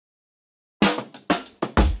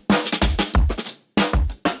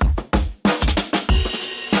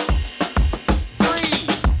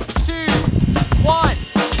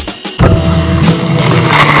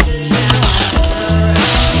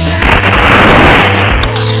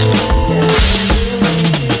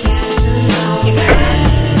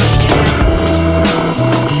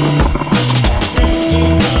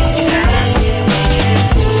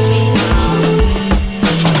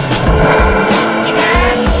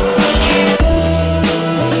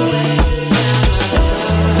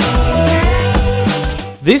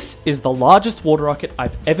This is the largest water rocket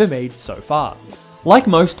I've ever made so far. Like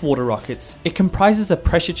most water rockets, it comprises a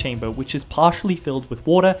pressure chamber which is partially filled with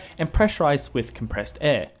water and pressurized with compressed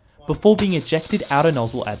air, before being ejected out a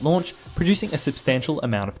nozzle at launch, producing a substantial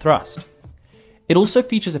amount of thrust. It also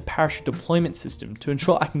features a parachute deployment system to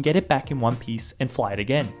ensure I can get it back in one piece and fly it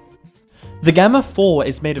again. The Gamma 4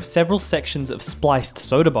 is made of several sections of spliced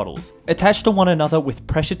soda bottles, attached to one another with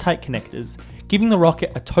pressure-tight connectors, giving the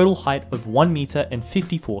rocket a total height of 1 meter and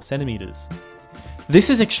 54 centimeters. This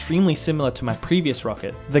is extremely similar to my previous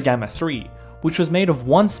rocket, the Gamma 3, which was made of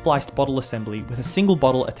one spliced bottle assembly with a single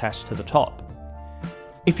bottle attached to the top.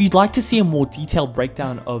 If you'd like to see a more detailed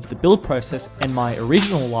breakdown of the build process and my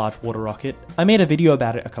original large water rocket, I made a video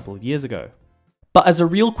about it a couple of years ago. But as a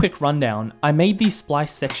real quick rundown, I made these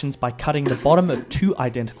spliced sections by cutting the bottom of 2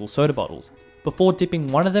 identical soda bottles, before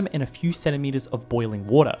dipping one of them in a few centimeters of boiling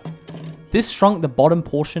water. This shrunk the bottom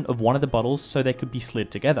portion of one of the bottles so they could be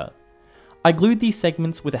slid together. I glued these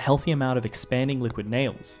segments with a healthy amount of expanding liquid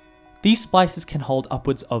nails. These splices can hold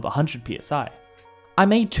upwards of 100 psi. I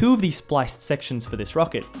made 2 of these spliced sections for this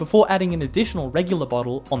rocket, before adding an additional regular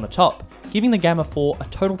bottle on the top, giving the Gamma 4 a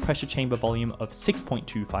total pressure chamber volume of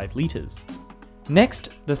 6.25 liters. Next,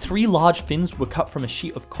 the 3 large fins were cut from a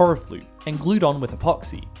sheet of Coroflute and glued on with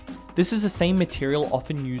epoxy. This is the same material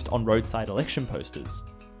often used on roadside election posters.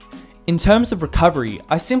 In terms of recovery,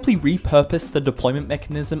 I simply repurposed the deployment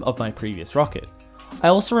mechanism of my previous rocket. I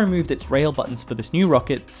also removed its rail buttons for this new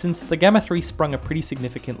rocket since the Gamma 3 sprung a pretty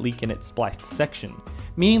significant leak in its spliced section,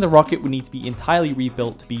 meaning the rocket would need to be entirely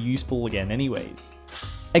rebuilt to be useful again anyways.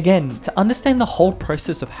 Again, to understand the whole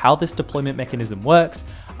process of how this deployment mechanism works,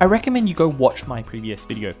 I recommend you go watch my previous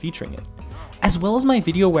video featuring it, as well as my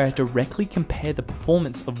video where I directly compare the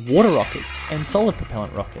performance of water rockets and solid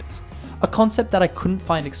propellant rockets, a concept that I couldn't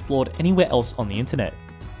find explored anywhere else on the internet.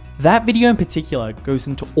 That video in particular goes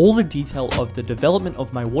into all the detail of the development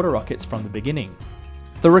of my water rockets from the beginning.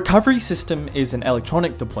 The recovery system is an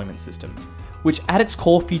electronic deployment system, which at its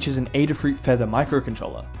core features an Adafruit Feather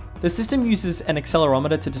microcontroller. The system uses an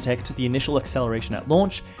accelerometer to detect the initial acceleration at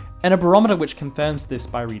launch, and a barometer which confirms this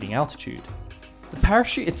by reading altitude. The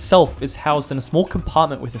parachute itself is housed in a small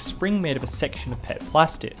compartment with a spring made of a section of PET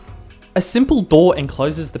plastic. A simple door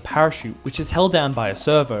encloses the parachute, which is held down by a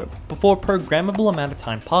servo, before a programmable amount of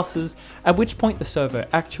time passes, at which point the servo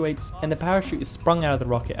actuates and the parachute is sprung out of the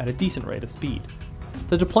rocket at a decent rate of speed.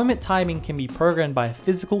 The deployment timing can be programmed by a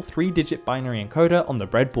physical 3-digit binary encoder on the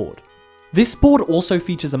breadboard. This board also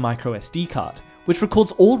features a micro SD card, which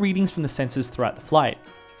records all readings from the sensors throughout the flight.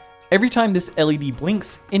 Every time this LED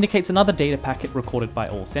blinks indicates another data packet recorded by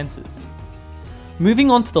all sensors. Moving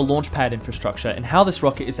on to the launch pad infrastructure and how this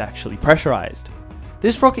rocket is actually pressurized.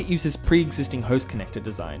 This rocket uses pre-existing hose connector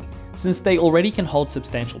design, since they already can hold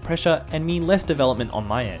substantial pressure and mean less development on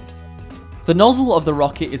my end. The nozzle of the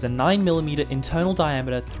rocket is a 9mm internal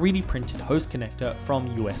diameter 3D printed hose connector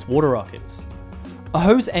from US water rockets. A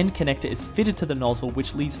hose end connector is fitted to the nozzle,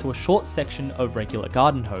 which leads to a short section of regular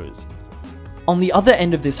garden hose. On the other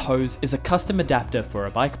end of this hose is a custom adapter for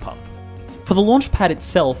a bike pump. For the launch pad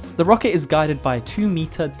itself, the rocket is guided by a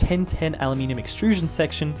 2-meter 1010 aluminium extrusion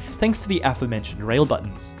section thanks to the aforementioned rail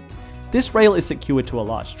buttons. This rail is secured to a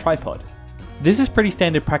large tripod. This is pretty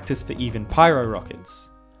standard practice for even pyro rockets.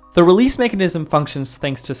 The release mechanism functions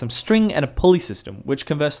thanks to some string and a pulley system, which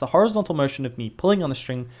converts the horizontal motion of me pulling on the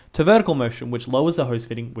string to vertical motion, which lowers the hose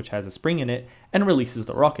fitting, which has a spring in it, and releases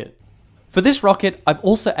the rocket. For this rocket, I've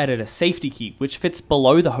also added a safety key which fits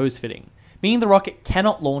below the hose fitting, meaning the rocket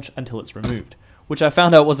cannot launch until it's removed, which I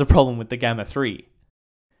found out was a problem with the Gamma 3.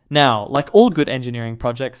 Now, like all good engineering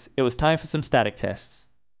projects, it was time for some static tests.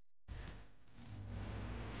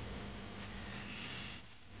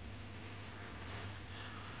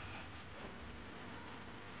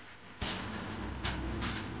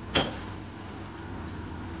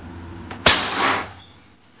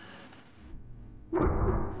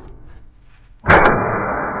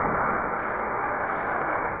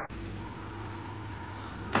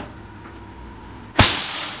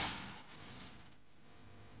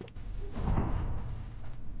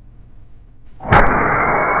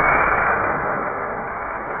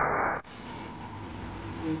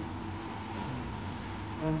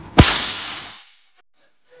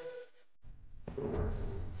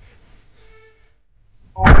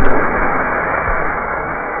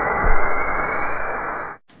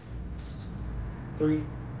 Three,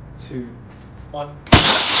 two, one.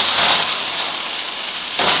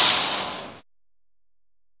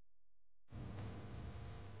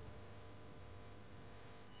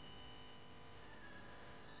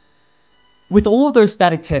 With all of those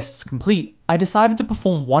static tests complete, I decided to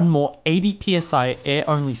perform one more 80 psi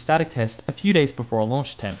air-only static test a few days before a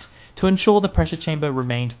launch attempt, to ensure the pressure chamber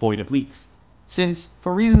remained void of leaks. Since,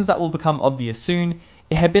 for reasons that will become obvious soon,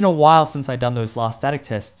 it had been a while since I'd done those last static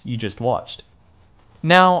tests you just watched.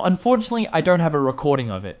 Now, unfortunately, I don't have a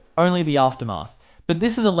recording of it, only the aftermath, but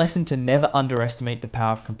this is a lesson to never underestimate the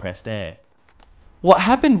power of compressed air. What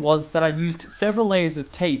happened was that I used several layers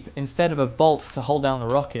of tape instead of a bolt to hold down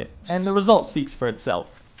the rocket, and the result speaks for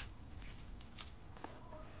itself.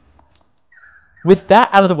 With that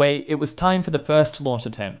out of the way, it was time for the first launch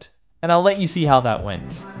attempt, and I'll let you see how that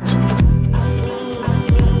went.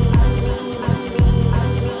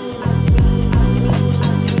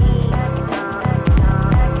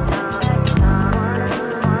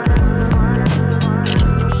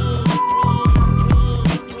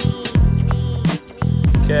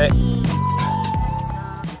 Okay.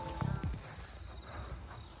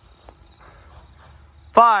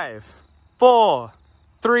 Five, 4,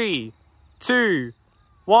 3, 2,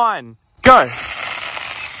 1, go!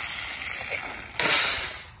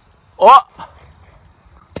 Oh!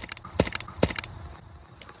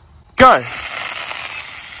 Go!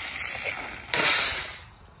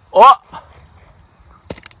 Oh!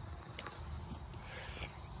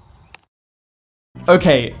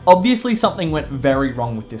 Okay, obviously something went very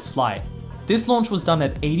wrong with this flight. This launch was done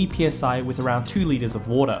at 80 psi with around 2 liters of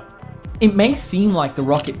water. It may seem like the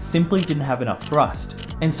rocket simply didn't have enough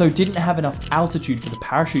thrust, and so didn't have enough altitude for the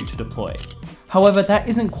parachute to deploy. However, that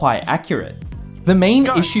isn't quite accurate. The main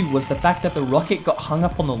issue was the fact that the rocket got hung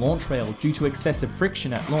up on the launch rail due to excessive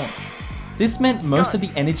friction at launch. This meant most of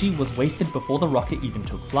the energy was wasted before the rocket even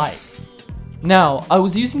took flight. Now, I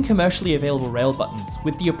was using commercially available rail buttons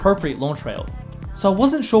with the appropriate launch rail, so I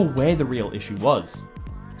wasn't sure where the real issue was.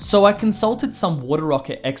 So I consulted some water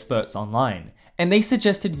rocket experts online, and they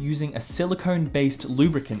suggested using a silicone-based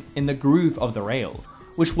lubricant in the groove of the rail,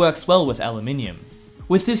 which works well with aluminium.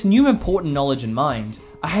 With this new important knowledge in mind,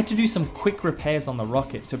 I had to do some quick repairs on the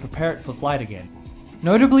rocket to prepare it for flight again,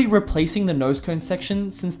 notably replacing the nose cone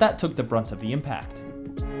section since that took the brunt of the impact.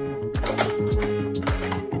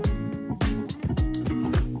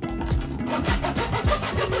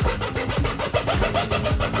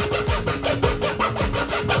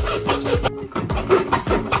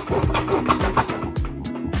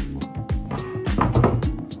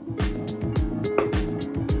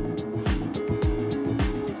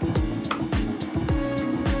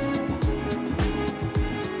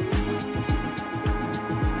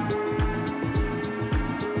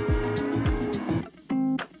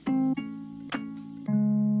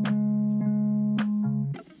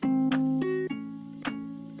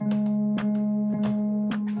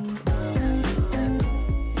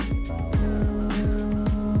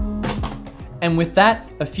 And with that,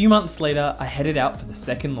 a few months later, I headed out for the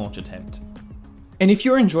second launch attempt. And if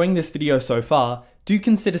you're enjoying this video so far, do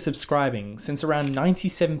consider subscribing, since around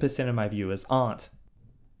 97% of my viewers aren't.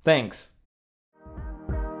 Thanks.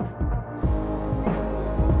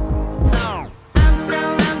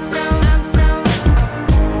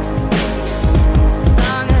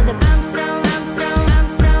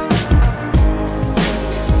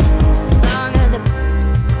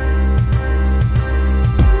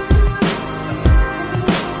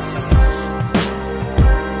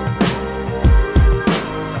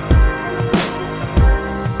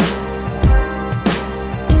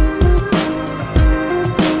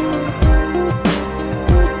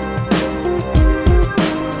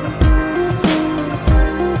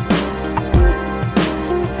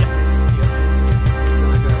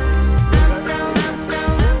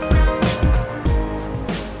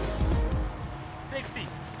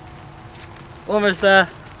 Almost there.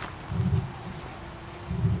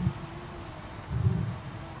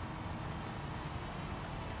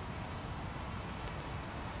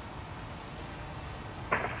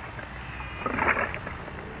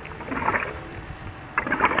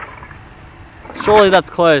 Surely that's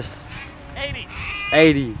close. 80.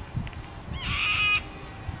 80.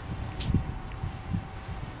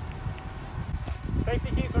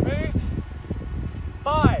 Safety keys removed.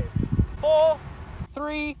 5, 4,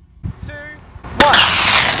 3, 2, 1.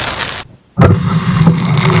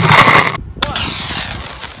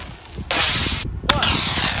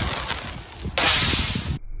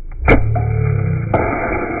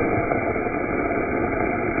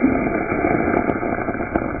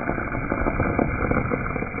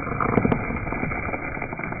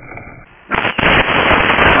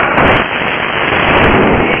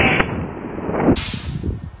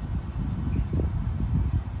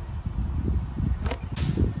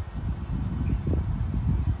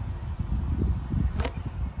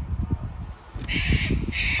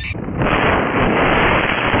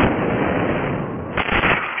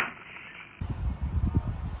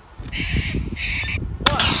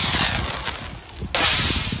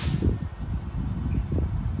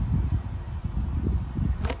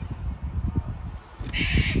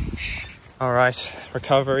 All right,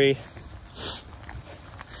 recovery.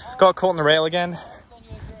 Got caught in the rail again.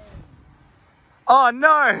 Oh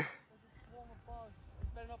no!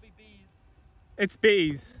 It's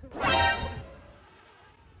bees. How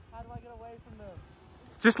do I get away from them?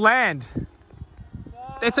 Just land.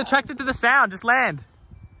 No. It's attracted to the sound. Just land.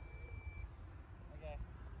 Okay.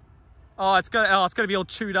 Oh, it's gonna be all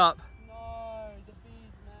chewed up. No, the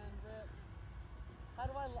bees, man, rip. I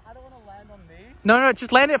don't want to land on me. No,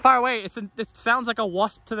 just land it far away. It sounds like a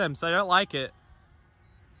wasp to them, so they don't like it.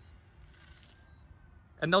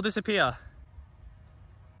 And they'll disappear.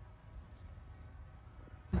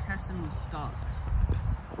 Intestine was stuck.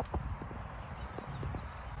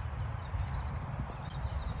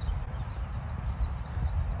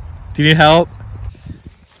 Do you need help?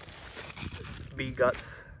 Bee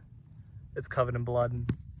guts. It's covered in blood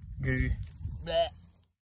and goo. Blech.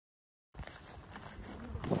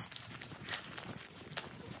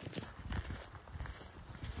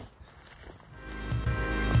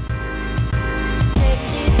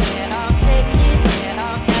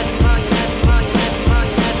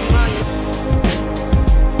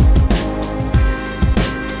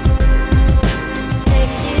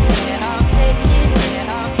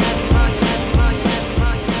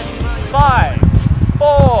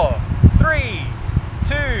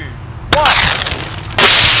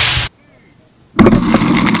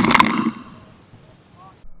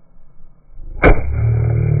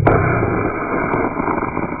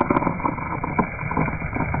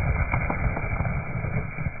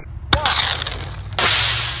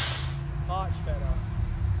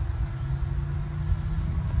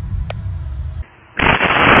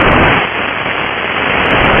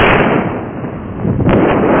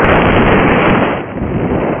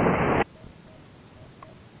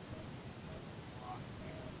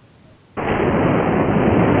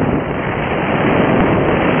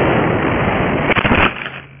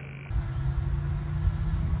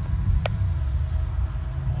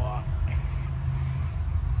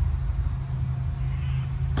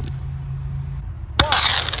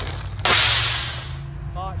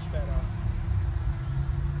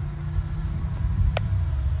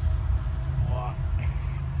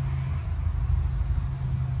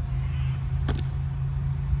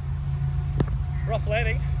 Rough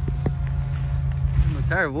landing. Not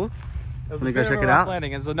terrible. Want to go check it out?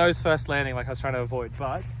 Landing. It's a nose first landing like I was trying to avoid,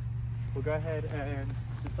 but we'll go ahead and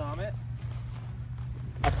disarm it.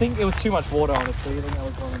 I think it was too much water, honestly. I think that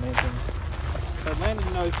was one of the main things. So it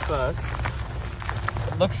landed nose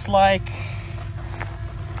first. It looks like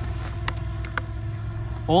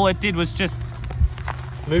all it did was just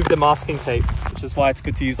move the masking tape, which is why it's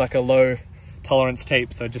good to use like a low tolerance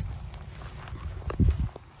tape. So just,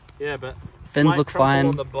 yeah, but fins look fine.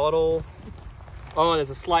 On the bottle. Oh, there's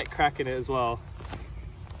a slight crack in it as well.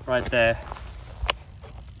 Right there.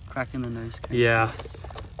 Crack in the nose case. Yeah,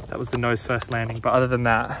 that was the nose first landing. But other than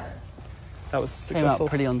that, that was successful. Came out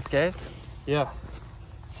pretty unscathed. Yeah.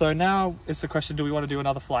 So now it's the question, do we want to do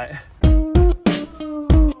another flight?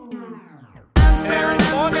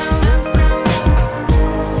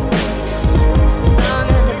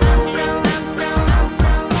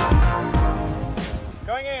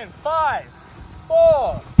 Going in, 5,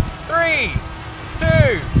 4, 3, 2,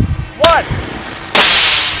 1.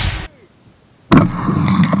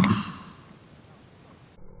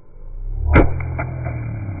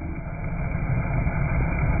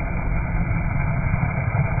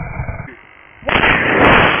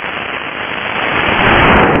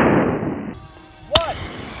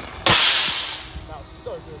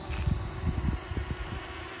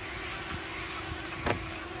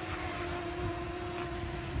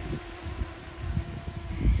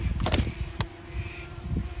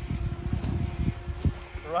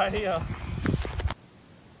 Right here.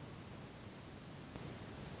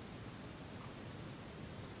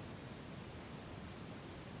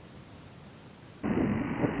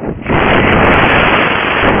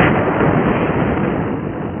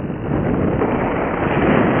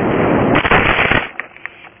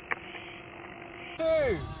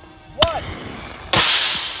 Two, one.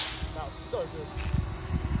 That was so good.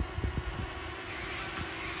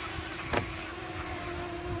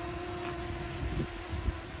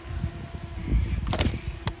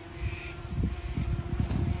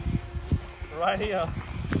 Right here.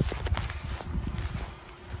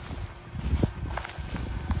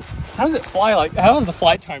 How does it fly like? How is the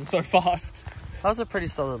flight time so fast? That was a pretty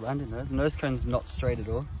solid landing though. The nose cone's not straight at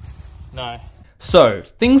all. No. So,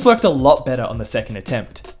 things worked a lot better on the second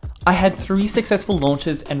attempt. I had 3 successful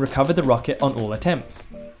launches and recovered the rocket on all attempts.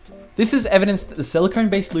 This is evidence that the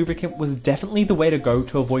silicone-based lubricant was definitely the way to go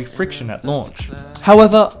to avoid friction at launch.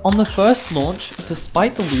 However, on the first launch,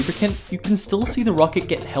 despite the lubricant, you can still see the rocket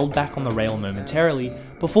get held back on the rail momentarily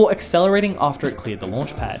before accelerating after it cleared the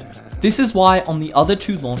launch pad. This is why on the other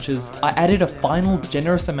 2 launches, I added a final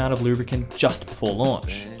generous amount of lubricant just before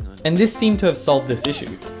launch. And this seemed to have solved this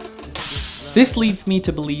issue. This leads me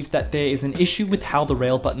to believe that there is an issue with how the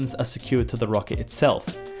rail buttons are secured to the rocket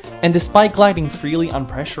itself. And despite gliding freely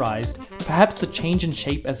unpressurized, perhaps the change in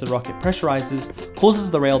shape as the rocket pressurizes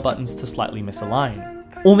causes the rail buttons to slightly misalign.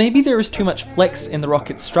 Or maybe there is too much flex in the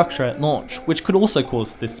rocket's structure at launch, which could also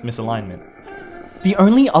cause this misalignment. The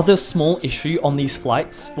only other small issue on these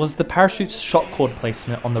flights was the parachute's shock cord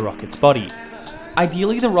placement on the rocket's body.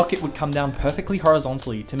 Ideally, the rocket would come down perfectly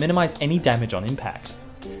horizontally to minimize any damage on impact.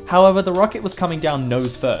 However, the rocket was coming down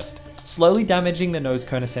nose first, slowly damaging the nose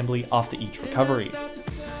cone assembly after each recovery.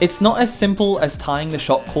 It's not as simple as tying the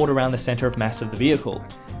shock cord around the center of mass of the vehicle,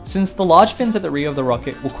 since the large fins at the rear of the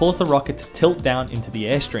rocket will cause the rocket to tilt down into the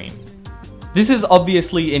airstream. This is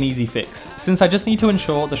obviously an easy fix, since I just need to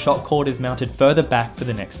ensure the shock cord is mounted further back for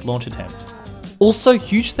the next launch attempt. Also,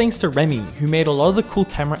 huge thanks to Remy, who made a lot of the cool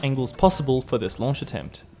camera angles possible for this launch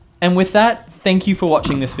attempt. And with that, thank you for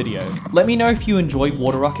watching this video. Let me know if you enjoy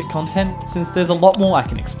water rocket content, since there's a lot more I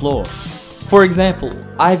can explore. For example,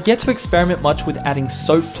 I have yet to experiment much with adding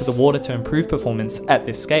soap to the water to improve performance at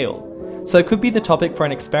this scale, so it could be the topic for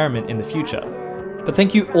an experiment in the future. But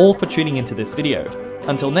thank you all for tuning into this video.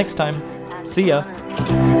 Until next time, see ya!